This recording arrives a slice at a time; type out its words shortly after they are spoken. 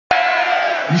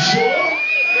You sure?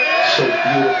 So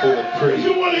beautiful and pretty.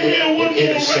 You want to hear one more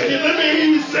record? Let me hear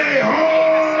you say,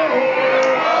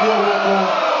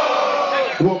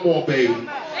 One more, baby.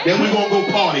 Then we gonna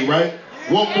go party, right?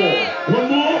 One more.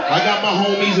 One more? I got my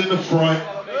homies in the front.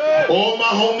 All my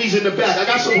homies in the back. I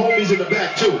got some homies in the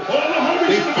back too. All the homies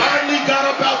They in the back. finally got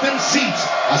up out them seats.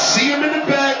 I see them in the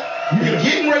back. They're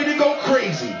getting ready to go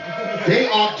crazy. They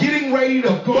are getting ready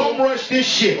to bum rush this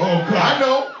shit. Oh,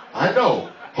 God. I know.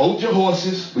 Hold your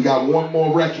horses. We got one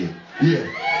more record. Yeah.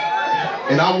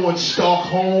 And I want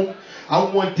Stockholm. I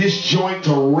want this joint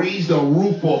to raise the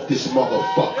roof off this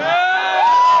motherfucker.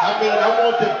 I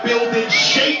want the building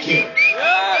shaking.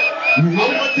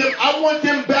 I want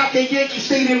them back at Yankee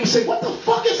Stadium and say, what the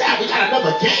fuck is that? We got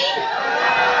another game?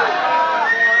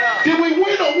 Did we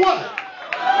win or what?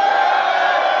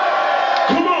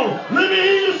 Come on, let me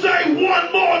hear you say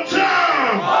one more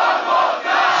time. One more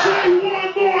time. Say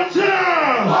one more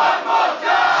time. One more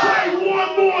time. Say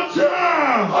one more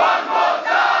time. One more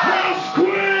time. Now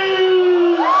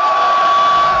scream.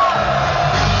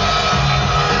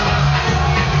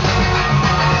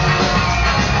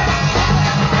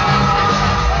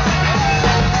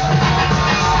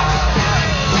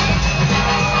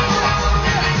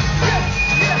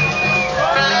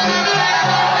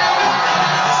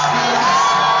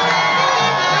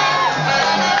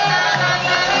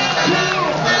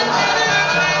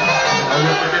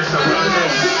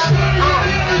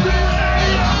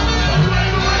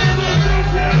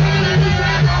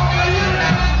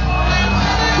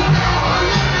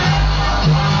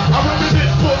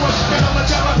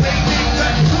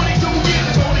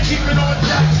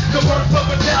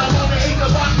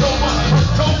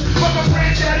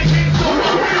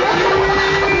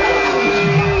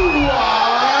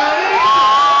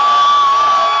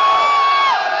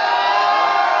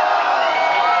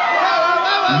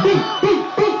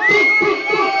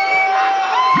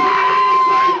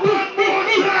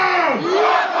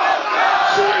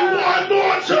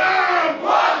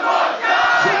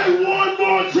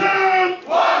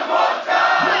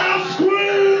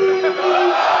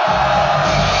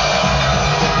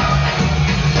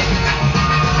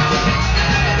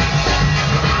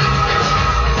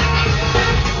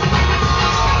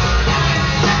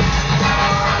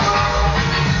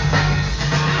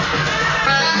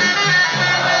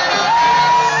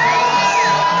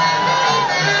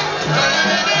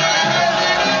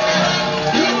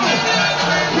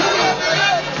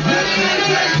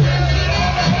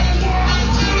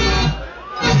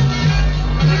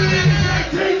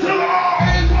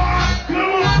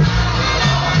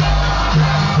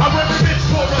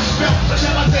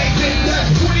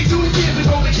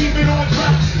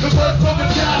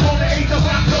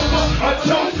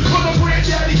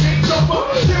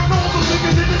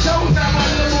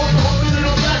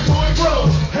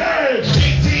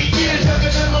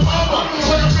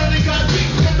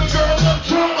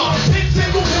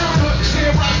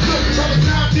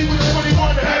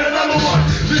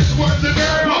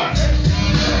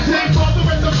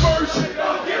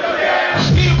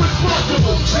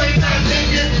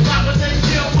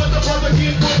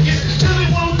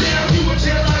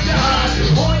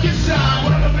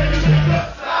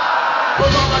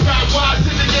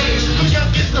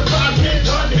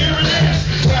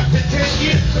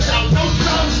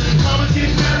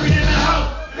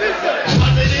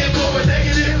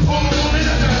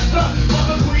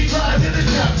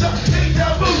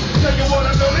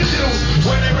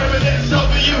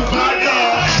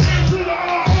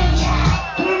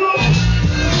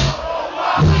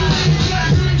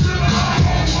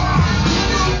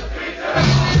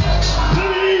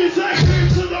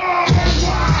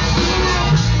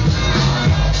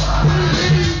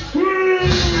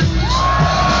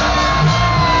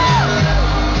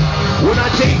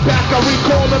 I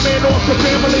recall a man off the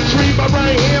family tree. My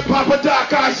right hand, Papa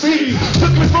Doc, I see.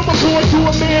 Took me from a boy to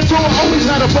a man, so I always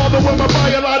had a father with my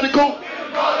biological.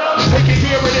 They can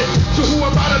hear it. So who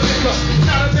am I to pick up?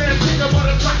 Not a man singer, but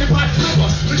a trucking by slipper.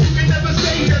 But you can never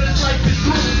say that it's like this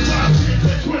group.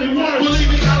 21, believe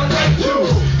me, got a right to.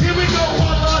 Here we go,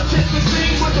 all our chicks to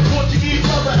sing with the Portuguese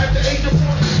mother at the age of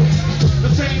 40. The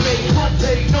same age, front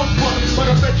page, no fun. But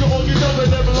I bet you all you know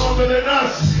they live longer than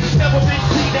us. Never been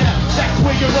seen now, that's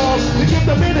where you're wrong. To give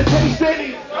the man a taste,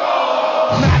 any.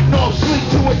 Knocking off sleep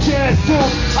to a jazz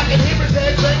tune. I can hear his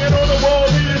head banging on the wall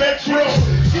in the next room.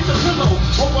 Get the pillow,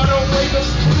 hope I don't wake him.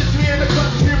 With his hand in the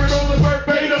cut, hear it on the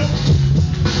verbatim.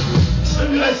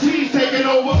 Unless he's taking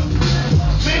over.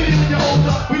 Maybe when you're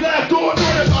older, we laughed all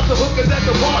night about the hookers at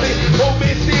the party. Old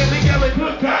man standing yelling,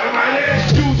 look out of my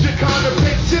head. Use your kind of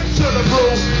pick tips to the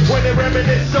room when they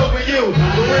reminisce over you.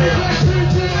 For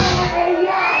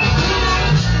real.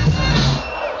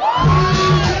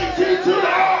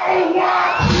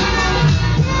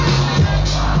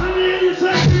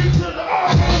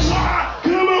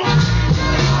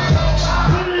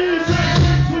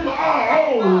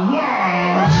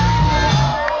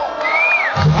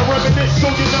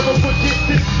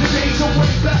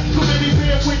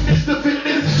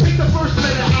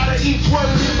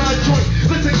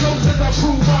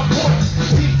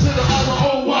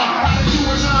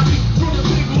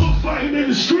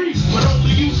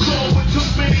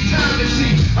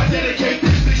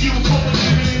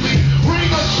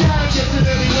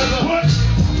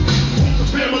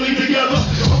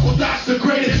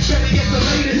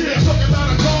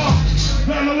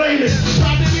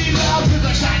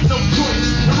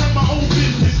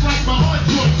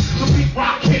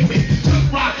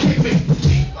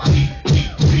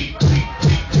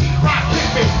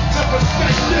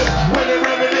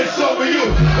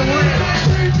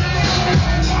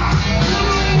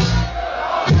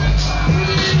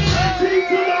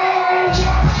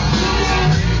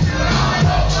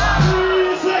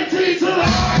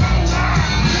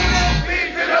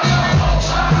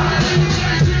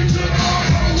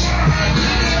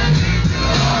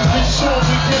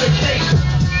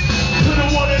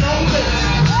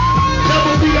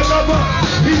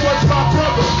 He was my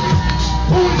brother.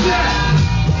 Who's that?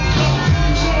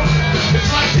 It's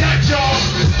like that, y'all.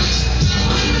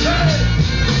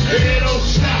 Hey, it don't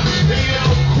stop. Hey, it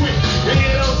don't quit. Hey,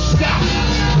 it don't stop.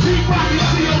 Keep rocking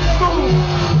to your school.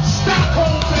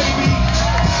 Stockholm, baby.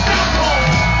 Stockholm.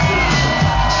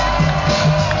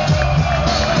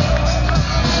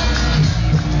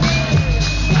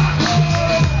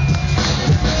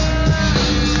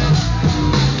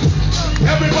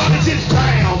 Everybody just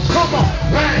bounce, come on,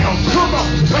 bounce, come on,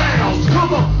 bounce,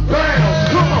 come on, bounce,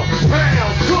 come on,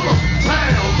 bounce, come on,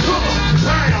 bounce, come on,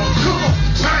 bounce, come on, bounce,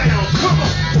 come on, bounce, come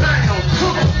on, bounce,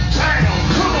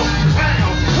 come on,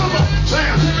 bounce, come on,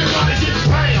 bounce. Everybody just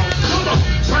bounce, come on,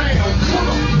 bounce, come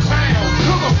on, bounce,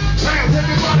 come on, bounce.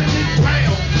 Everybody just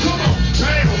bounce, come on,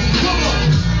 bounce, come on.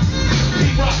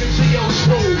 Keep rocking to your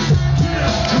school.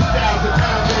 2,000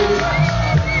 baby.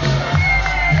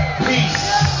 Peace.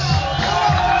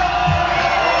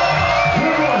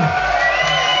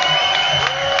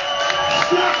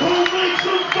 Stockholm, make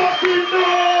some fucking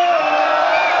noise!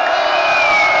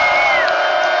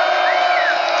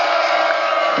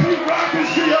 Keep rocking,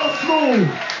 CL Smooth.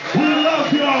 We love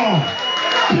y'all.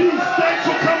 Peace, thanks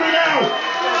for coming out.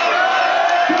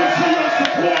 Thanks for your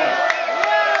support.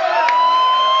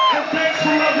 And thanks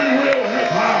for loving real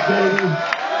hip-hop, baby.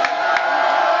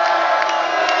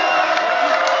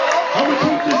 I'm gonna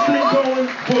keep this thing going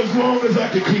for as long as I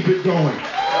can keep it going.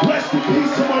 Rest in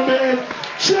peace to my man,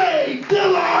 Jay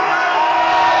Dilla!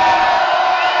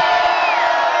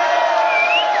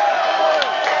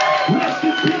 Rest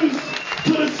in peace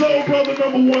to the soul brother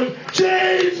 #1,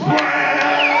 James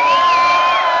Brown!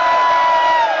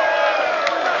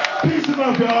 Peace and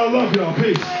love, y'all. I love y'all.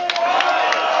 Peace.